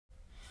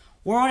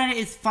World Edit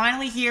is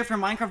finally here for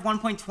Minecraft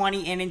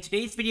 1.20, and in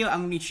today's video, I'm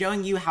going to be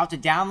showing you how to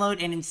download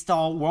and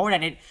install World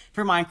Edit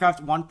for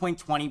Minecraft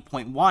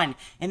 1.20.1.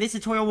 And this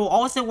tutorial will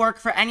also work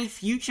for any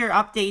future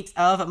updates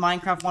of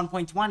Minecraft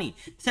 1.20.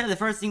 So the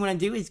first thing you want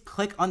to do is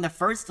click on the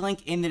first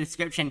link in the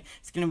description.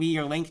 It's going to be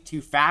your link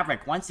to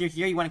Fabric. Once you're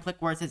here, you want to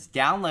click where it says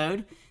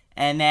download.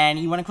 And then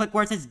you want to click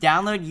where it says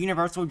download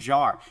universal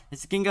jar.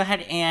 This can go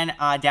ahead and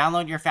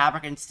download your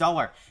Fabric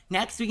installer.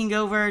 Next, we can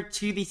go over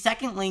to the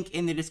second link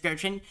in the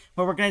description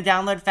where we're going to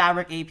download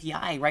Fabric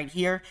API. Right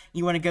here,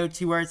 you want to go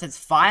to where it says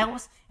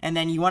files, and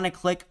then you want to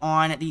click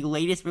on the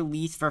latest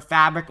release for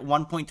Fabric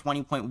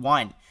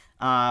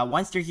 1.20.1.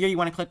 Once you're here, you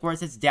want to click where it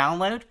says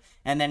download,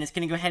 and then it's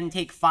going to go ahead and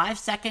take 5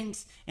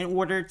 seconds in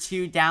order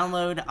to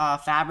download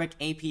Fabric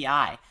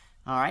API.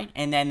 Alright,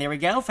 and then there we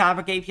go,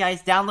 Fabric API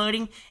is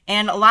downloading,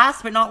 and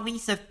last but not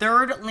least, the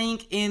third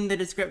link in the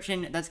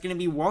description, that's going to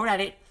be World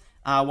Edit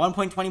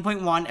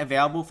 1.20.1,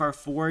 available for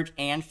Forge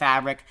and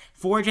Fabric.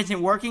 Forge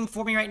isn't working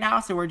for me right now,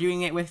 so we're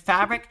doing it with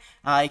Fabric.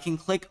 You can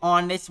click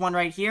on this one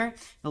right here,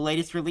 the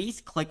latest release,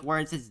 click where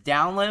it says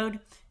download,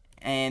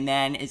 and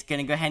then it's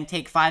going to go ahead and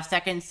take 5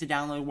 seconds to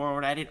download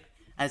World Edit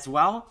as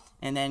well,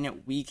 and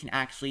then we can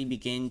actually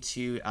begin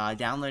to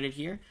download it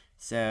here.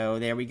 So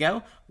there we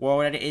go,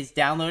 World Edit is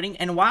downloading,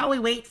 and while we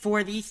wait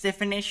for these to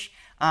finish,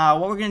 what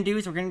we're going to do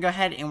is we're going to go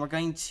ahead and we're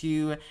going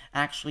to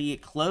actually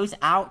close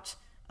out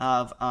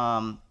of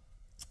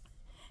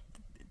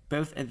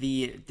both of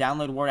the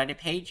download World Edit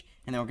page,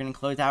 and then we're going to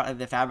close out of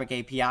the Fabric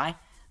API,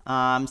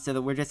 so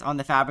that we're just on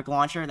the Fabric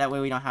launcher. That way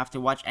we don't have to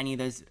watch any of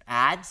those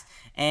ads.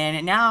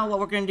 And now what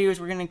we're going to do is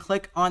we're going to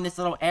click on this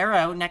little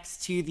arrow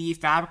next to the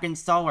Fabric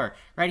installer.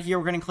 Right here,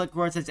 we're going to click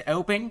where it says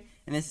open.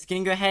 And this is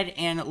going to go ahead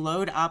and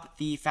load up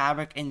the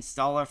Fabric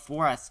installer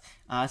for us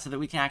so that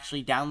we can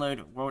actually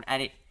download World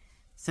Edit.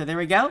 So there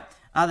we go.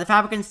 The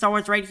Fabric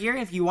installer is right here.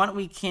 If you want,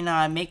 we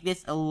can make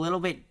this a little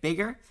bit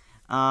bigger.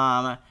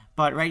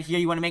 But right here,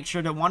 you want to make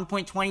sure that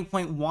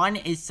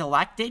 1.20.1 is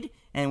selected.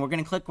 And we're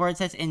going to click where it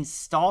says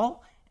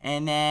install.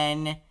 And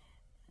then,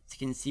 as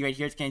you can see right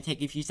here, it's going to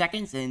take a few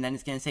seconds. And then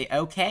it's going to say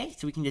OK.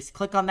 So we can just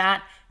click on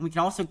that. And we can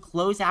also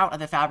close out of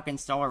the Fabric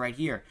installer right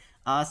here.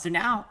 So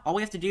now, all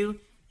we have to do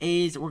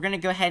is we're going to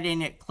go ahead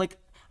and click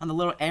on the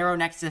little arrow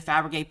next to the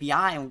Fabric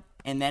API,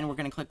 and then we're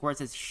going to click where it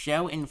says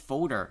show in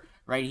folder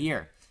right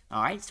here.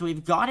 Alright, so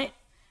we've got it,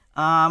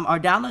 our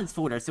downloads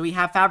folder. So we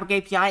have Fabric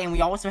API, and we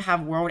also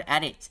have World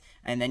Edit,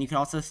 and then you can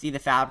also see the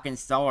Fabric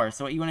installer.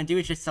 So what you want to do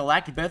is just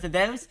select both of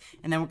those,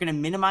 and then we're going to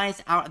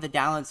minimize out of the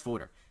downloads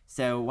folder.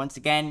 So once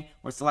again,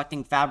 we're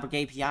selecting Fabric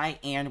API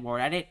and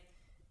World Edit.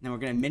 Then we're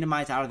going to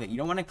minimize out of it. You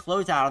don't want to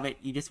close out of it.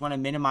 You just want to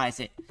minimize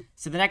it.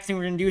 So the next thing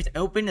we're going to do is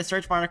open the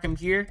search bar on our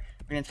computer.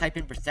 We're going to type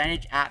in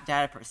percentage app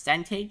data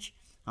percentage.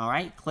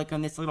 Alright, click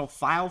on this little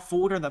file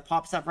folder that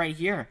pops up right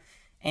here.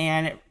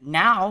 And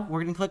now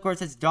we're going to click where it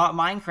says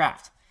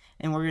 .minecraft.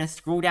 And we're going to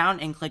scroll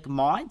down and click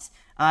mods.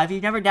 If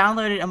you've never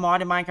downloaded a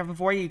mod in Minecraft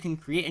before, you can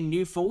create a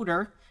new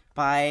folder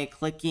by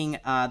clicking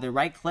the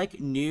right click,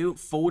 new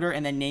folder,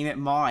 and then name it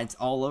mods,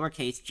 all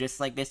lowercase,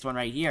 just like this one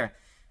right here.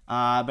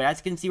 But as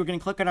you can see, we're going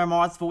to click on our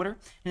mods folder,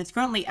 and it's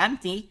currently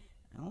empty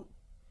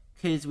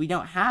because we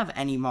don't have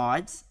any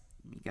mods.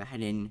 Let me go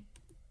ahead and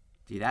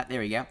do that.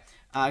 There we go.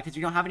 Because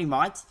we don't have any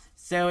mods.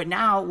 So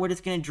now we're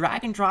just going to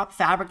drag and drop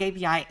Fabric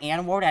API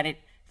and World Edit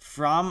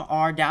from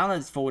our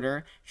downloads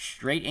folder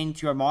straight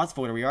into our mods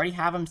folder. We already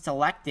have them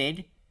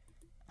selected,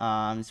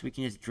 so we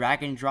can just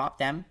drag and drop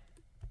them.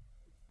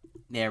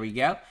 There we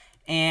go.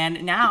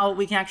 And now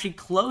we can actually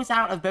close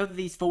out of both of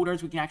these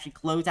folders. We can actually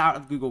close out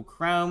of Google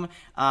Chrome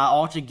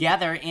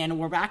altogether, and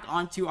we're back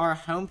onto our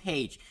home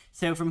page.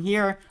 So from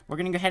here, we're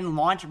going to go ahead and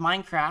launch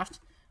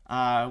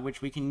Minecraft,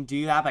 which we can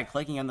do that by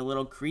clicking on the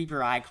little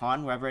creeper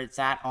icon, wherever it's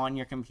at on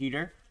your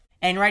computer.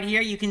 And right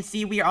here, you can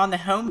see we are on the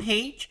home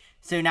page.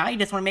 So now you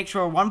just want to make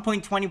sure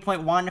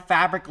 1.20.1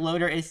 Fabric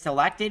Loader is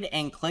selected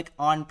and click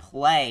on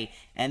play.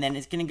 And then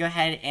it's going to go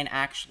ahead and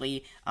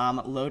actually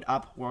load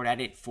up World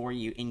Edit for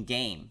you in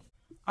game.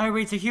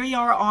 Alright, so here we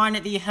are on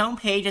the home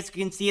page. As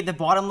you can see at the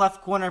bottom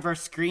left corner of our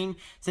screen, it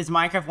says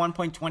Minecraft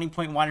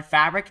 1.20.1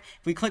 Fabric.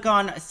 If we click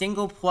on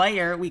single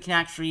player, we can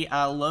actually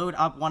load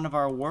up one of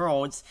our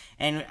worlds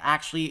and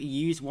actually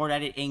use World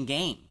Edit in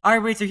game.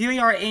 Alright, so here we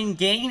are in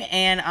game,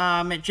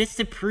 and just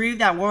to prove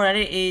that World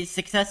Edit is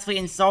successfully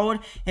installed,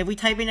 if we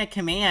type in a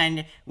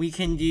command, we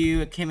can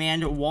do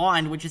command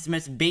wand, which is the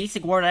most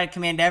basic World Edit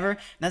command ever. And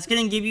that's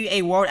going to give you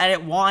a World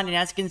Edit wand, and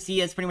as you can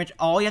see, that's pretty much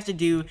all you have to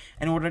do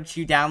in order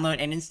to download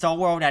and install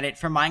World Edit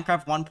for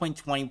Minecraft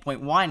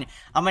 1.20.1.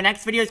 My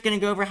next video is going to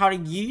go over how to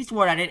use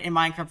World Edit in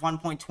Minecraft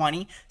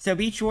 1.20, so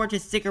be sure to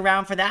stick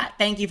around for that.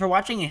 Thank you for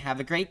watching and have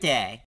a great day.